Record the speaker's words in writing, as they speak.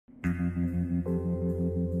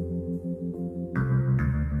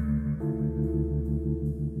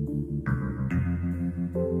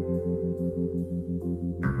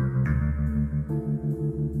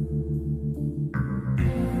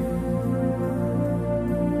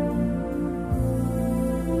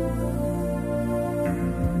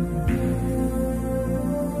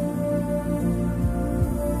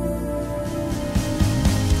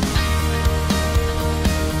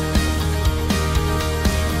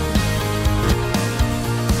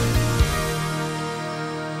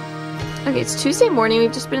Okay, it's Tuesday morning.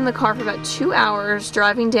 We've just been in the car for about 2 hours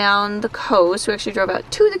driving down the coast. We actually drove out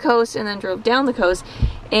to the coast and then drove down the coast.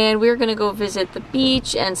 And we're gonna go visit the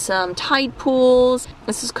beach and some tide pools.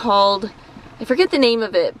 This is called, I forget the name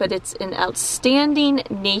of it, but it's an outstanding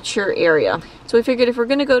nature area. So we figured if we're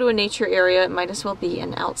gonna go to a nature area, it might as well be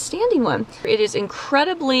an outstanding one. It is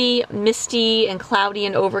incredibly misty and cloudy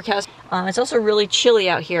and overcast. It's also really chilly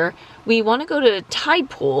out here. We wanna go to tide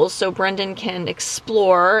pools so Brendan can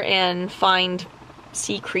explore and find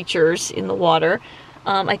sea creatures in the water.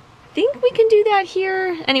 I think we can do that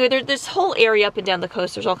here. Anyway, there's this whole area up and down the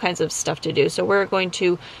coast. There's all kinds of stuff to do. So we're going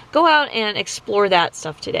to go out and explore that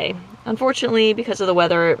stuff today. Unfortunately, because of the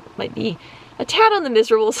weather, it might be a tad on the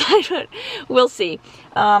miserable side, but we'll see.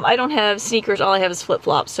 I don't have sneakers. All I have is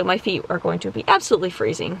flip-flops. So my feet are going to be absolutely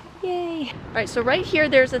freezing. Yay. All right, so right here,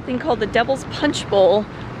 there's a thing called the Devil's Punchbowl,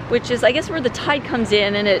 which is, I guess, where the tide comes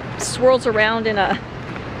in and it swirls around in a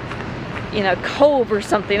cove or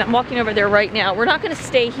something. I'm walking over there right now. We're not gonna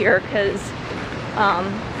stay here because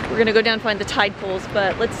we're gonna go down and find the tide pools,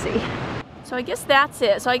 but let's see. So I guess that's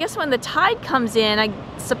it. So I guess when the tide comes in, I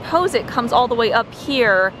suppose it comes all the way up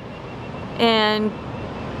here and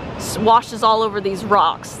washes all over these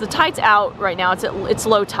rocks. The tide's out right now, it's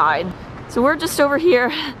low tide. So we're just over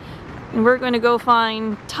here and we're gonna go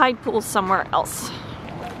find tide pools somewhere else.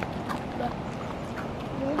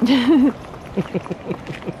 You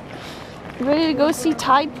ready to go see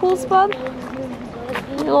tide pools, bub?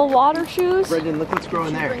 Your little water shoes? Brendan, look what's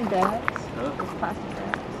growing there.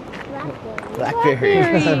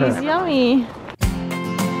 Blackberries. Blackberries, yummy.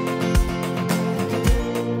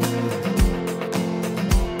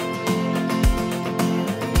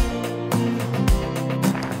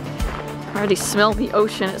 I already smell the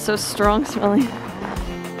ocean. It's so strong smelling.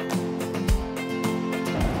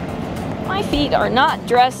 My feet are not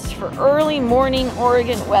dressed for early morning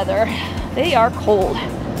Oregon weather. They are cold.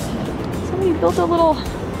 Somebody built a little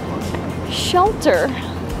shelter.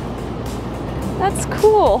 That's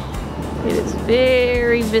cool. It is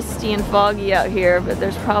very misty and foggy out here, but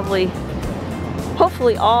there's probably,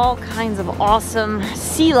 hopefully, all kinds of awesome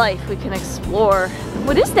sea life we can explore.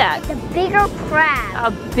 What is that? It's a bigger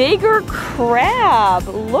crab. A bigger crab.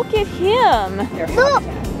 Look at him. Look,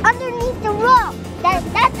 underneath the rock.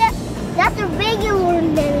 That's a regular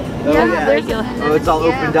one. Oh, it's all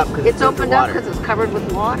opened up because it's opened up because it's covered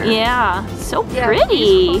with water. Yeah, so pretty.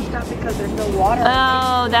 These are closed up because there's no water.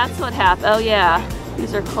 Oh, that's what happened. Oh yeah,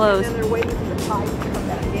 these are closed. And then they're waiting for the tide to come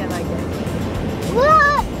back in, I guess.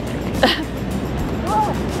 Look!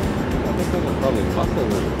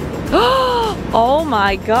 Oh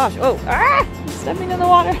my gosh! Oh, I'm stepping in the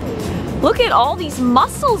water. Look at all these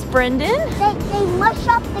mussels, Brendan. They mush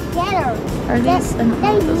up together. Are these? They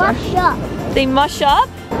mush up. They mush up?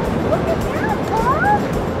 Look at that, Mom.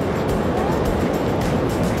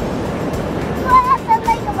 Well, that's a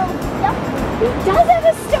leg of a stump. He does have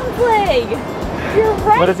a stump leg. You're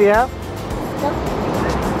right. What does he have?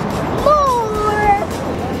 More.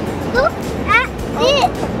 Look at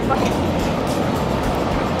it.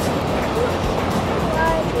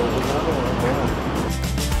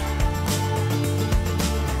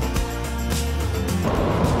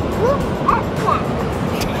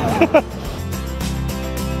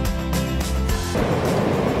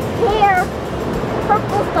 Here,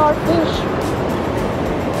 purple starfish.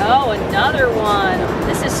 Oh, another one.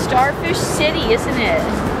 This is Starfish City, isn't it?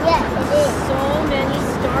 Yes, it is. So many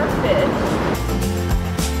starfish.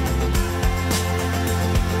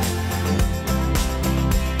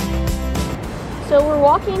 So we're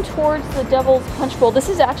walking towards the Devil's Punchbowl. This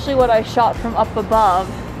is actually what I shot from up above,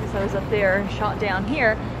 because I was up there and shot down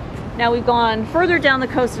here. Now we've gone further down the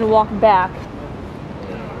coast and walked back.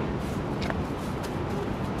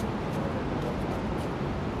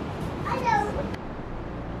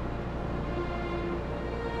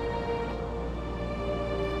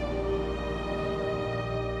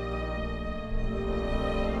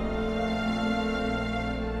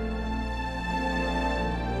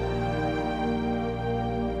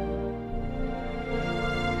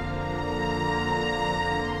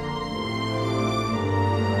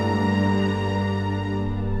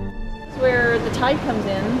 Where the tide comes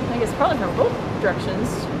in, I guess probably from both directions,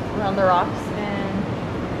 around the rocks,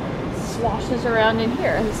 and swashes around in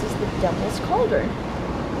here. This is the Devil's Cauldron.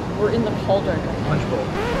 We're in the cauldron right now. Punchbowl.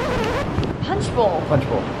 Punchbowl.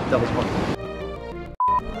 Punchbowl. Devil's Punchbowl.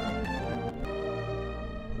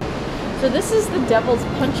 So this is the Devil's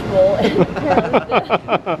Punchbowl, and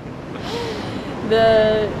apparently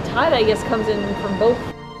the tide, I guess, comes in from both.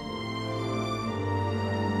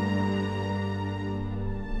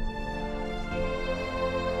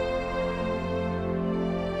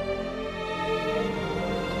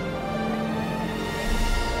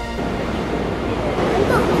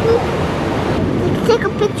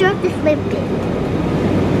 picture of the swimming.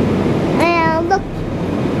 And look,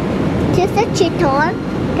 just a chiton.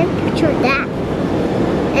 Take a picture of that.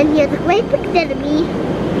 And here's a great picture of me.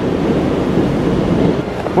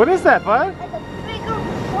 What is that, bud? Like a bigger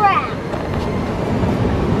crab.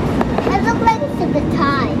 It looks like it's in the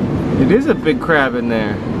tide. It is a big crab in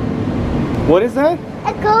there. What is that?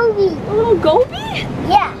 A goby. A little goby?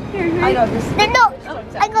 Yeah. I know this. No,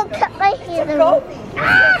 I go cut my hand. Goby.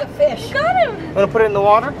 It's a fish. Got him! Want to put it in the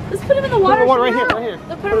water? Let's put him in the Put water. it in the water right here, right here.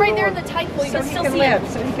 Let's put him right there in the tide pool. You So can he still can see him.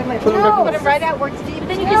 live. So he can live. Put him right Put him right out where it's deep. But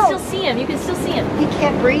then you can still see him. You can still see him. He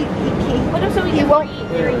can't breathe. Put him so he He can won't. breathe.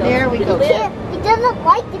 There we go. He doesn't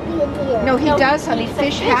like to be in here. No, he No, does, honey. he's a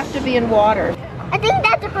Fish fish. have to be in water. I think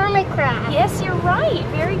that's a hermit crab. Yes, you're right.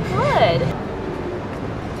 Very good.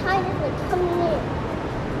 Tide is like coming in.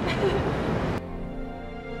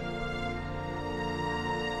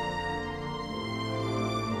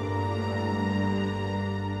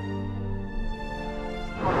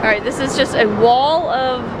 Alright, this is just a wall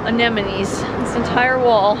of anemones. This entire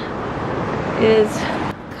wall is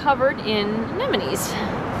covered in anemones.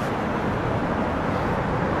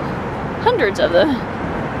 Hundreds of them.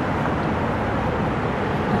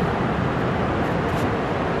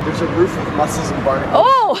 There's a roof of mussels and barnacles.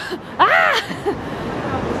 Oh! Ah!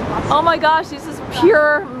 Oh my gosh, this is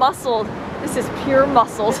pure mussel. This is pure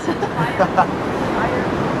mussels.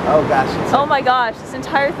 Oh gosh. Oh my gosh, this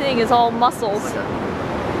entire thing is all mussels.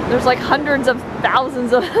 There's like hundreds of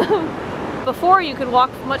thousands of them. Before you could walk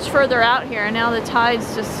much further out here, and now the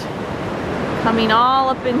tide's just coming all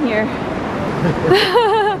up in here.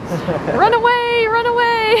 Run away, run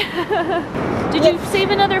away. Did you save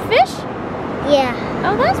another fish? Yeah.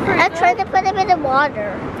 Oh, that's pretty I good. tried to put him in the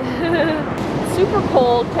water. Super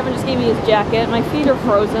cold. Kevin just gave me his jacket. My feet are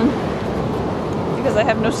frozen because I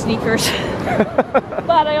have no sneakers.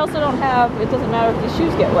 But I also don't have, it doesn't matter if the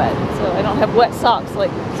shoes get wet, so I don't have wet socks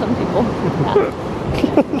like some people have.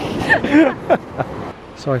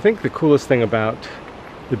 So I think the coolest thing about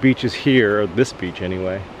the beaches here, or this beach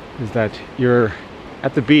anyway, is that you're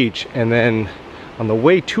at the beach and then on the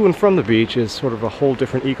way to and from the beach is sort of a whole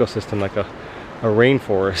different ecosystem, like a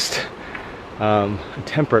rainforest, a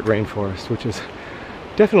temperate rainforest, which is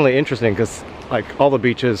definitely interesting because like all the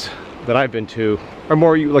beaches that I've been to are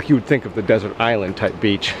more like you would think of the desert island type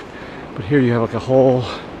beach, but here you have like a whole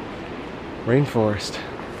rainforest.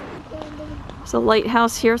 There's a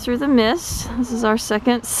lighthouse here through the mist. This is our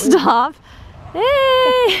second stop.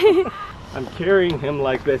 Hey! I'm carrying him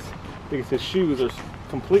like this because his shoes are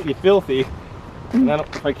completely filthy. And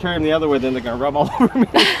if I carry him the other way, then they're gonna rub all over me.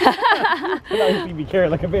 And I need to be carried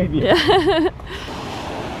like a baby. Yeah.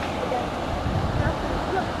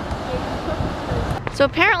 So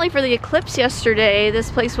apparently for the eclipse yesterday, this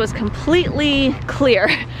place was completely clear,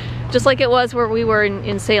 just like it was where we were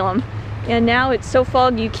in Salem. And now it's so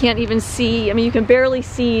foggy you can't even see, I mean you can barely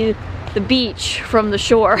see the beach from the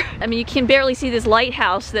shore. I mean you can barely see this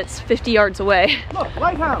lighthouse that's 50 yards away. Look,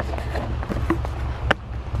 lighthouse!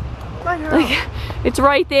 Lighthouse! Like, it's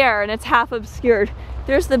right there and it's half obscured.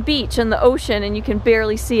 There's the beach and the ocean and you can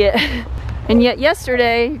barely see it. And yet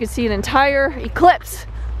yesterday you could see an entire eclipse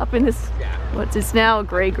up in this, it's now a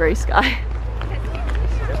gray sky.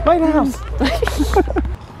 Lighthouse!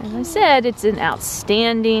 As I said, it's an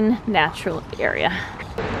outstanding natural area.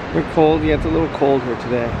 We're cold, yeah, it's a little cold here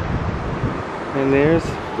today. And there's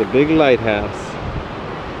the big lighthouse.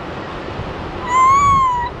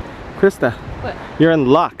 Krista, What? you're in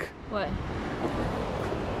luck. What?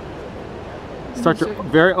 Start your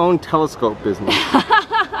very own telescope business.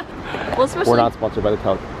 Well, especially, We're not sponsored by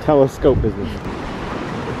the telescope business.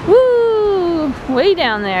 woo! Way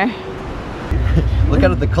down there. Look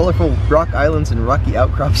out at the colorful rock islands and rocky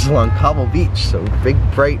outcrops along Cobble Beach. So big,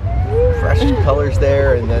 bright, fresh colors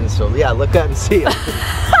there, and then so yeah, look out and see it.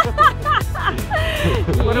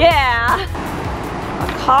 Yeah!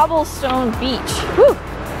 A cobblestone beach. Woo!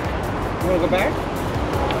 You wanna go back?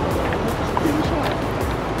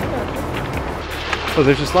 So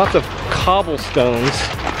there's just lots of cobblestones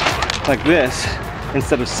like this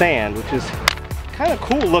instead of sand, which is kind of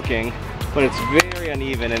cool looking, but it's very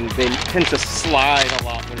uneven and they tend to slide a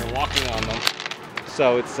lot when you're walking on them.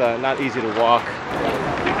 So it's not easy to walk.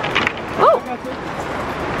 Oh!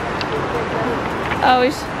 Oh,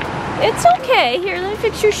 it's okay. Here, let me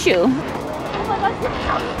fix your shoe.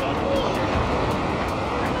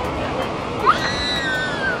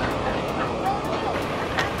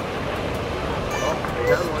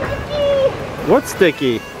 What's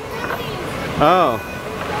sticky? Oh.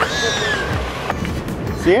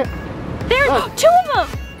 See it? There's two of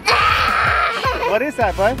them! What is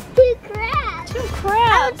that, bud? Two crabs. Two I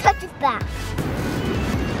crabs. don't touch his back.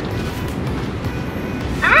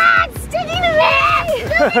 Ah, it's sticking to me!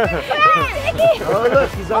 Oh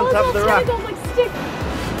look, he's on top of the rock. Like stick.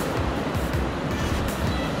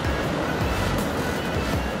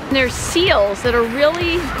 And there's seals that are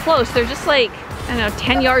really close. They're just like, I don't know,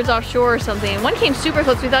 10 yards offshore or something. One came super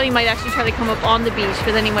close. We thought he might actually try to come up on the beach,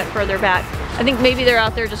 but then he went further back. I think maybe they're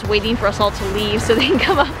out there just waiting for us all to leave so they can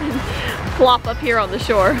come up and plop up here on the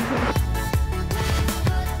shore.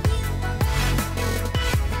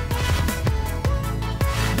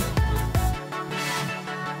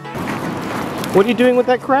 What are you doing with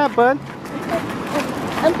that crab, bud?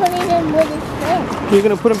 I'm putting him with his friend. You're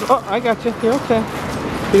gonna put him, oh, I got you, you're okay.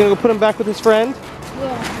 You're gonna go put him back with his friend?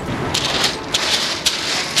 Yeah.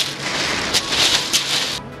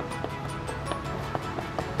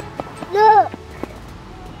 Look!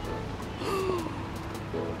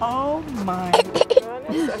 Oh my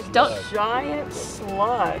goodness, a giant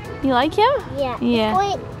slug. You like him? Yeah.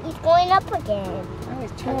 Yeah. He's going up again. Oh,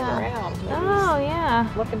 he's turning around. Oh, yeah.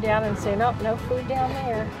 Looking down and saying, oh, no food down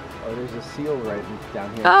there. Oh, there's a seal right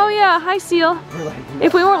down here. Oh, yeah. Hi, seal.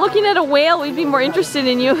 If we weren't looking at a whale, we'd be more interested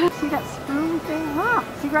in you. See that spoon thing? Look,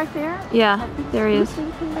 see right there? Yeah, there he is. Did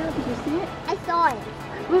you see it? I saw it.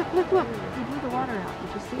 Look, look, look. He blew the water out.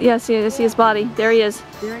 Did you see it? Yeah, I see his body. There he is.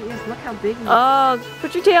 There he is. Look how big he is. Oh,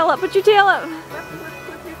 put your tail up. Put your tail up.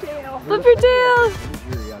 Flip your tail. Flip your tail.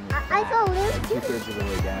 I saw Luke. Two-thirds of the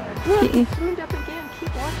way down. Look, he zoomed up again.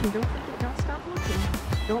 Keep watching. Don't forget. Don't stop looking.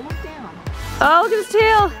 Don't look down. Oh, look at his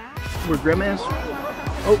tail. Where Grandma is?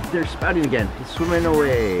 Oh, they're spouting again. He's swimming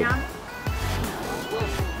away. Down.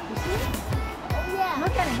 Yeah.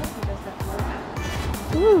 Look at him. He does that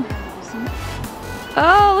float. Ooh. See?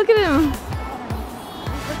 Oh, look at him. Looks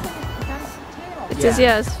like it's got his tail. It says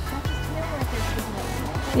yes. That's his tail right there sticking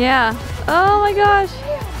out. Yeah. Oh my gosh.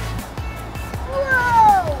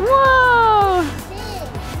 Whoa! Whoa.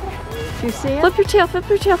 Do you see it? Flip your tail. Flip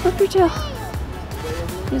your tail. Flip your tail.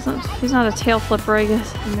 He's not a tail flipper, I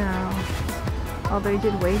guess. No. Although he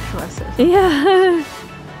did wave to us. Yeah.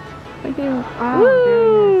 Okay. Oh,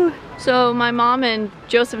 Woo. So my mom and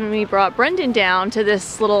Joseph and me brought Brendan down to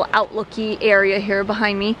this little outlooky area here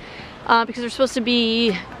behind me because there's supposed to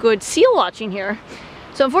be good seal watching here.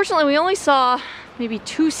 So unfortunately we only saw maybe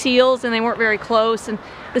 2 seals and they weren't very close, and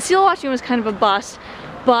the seal watching was kind of a bust,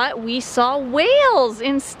 but we saw whales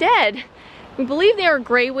instead. We believe they are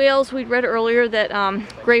gray whales. We'd read earlier that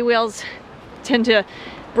gray whales tend to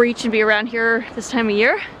breach and be around here this time of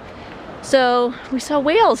year. So we saw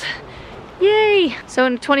whales. Yay! So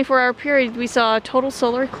in a 24-hour period, we saw a total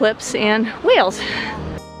solar eclipse and whales.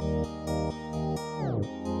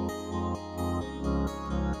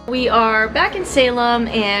 We are back in Salem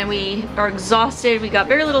and we are exhausted. We got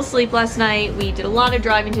very little sleep last night. We did a lot of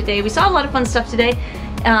driving today. We saw a lot of fun stuff today.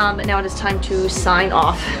 But now it is time to sign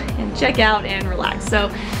off and check out and relax.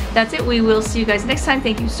 So that's it. We will see you guys next time.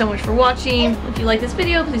 Thank you so much for watching. If you like this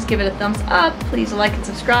video, please give it a thumbs up. Please like and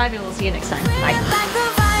subscribe, and we'll see you next time. Bye.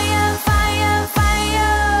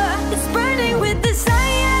 It's burning with the sun.